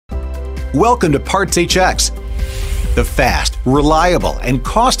Welcome to Parts HX, the fast, reliable, and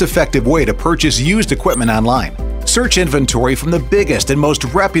cost-effective way to purchase used equipment online. Search inventory from the biggest and most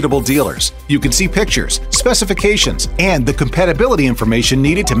reputable dealers. You can see pictures, specifications, and the compatibility information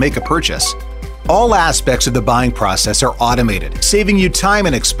needed to make a purchase. All aspects of the buying process are automated, saving you time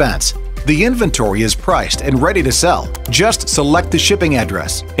and expense. The inventory is priced and ready to sell. Just select the shipping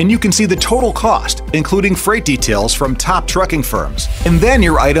address, and you can see the total cost, including freight details from top trucking firms. And then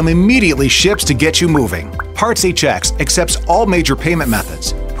your item immediately ships to get you moving. Parts HX accepts all major payment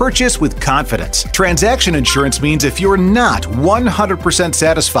methods. Purchase with confidence. Transaction insurance means if you're not 100%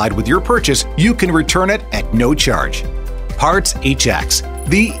 satisfied with your purchase, you can return it at no charge. Parts HX,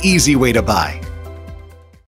 the easy way to buy.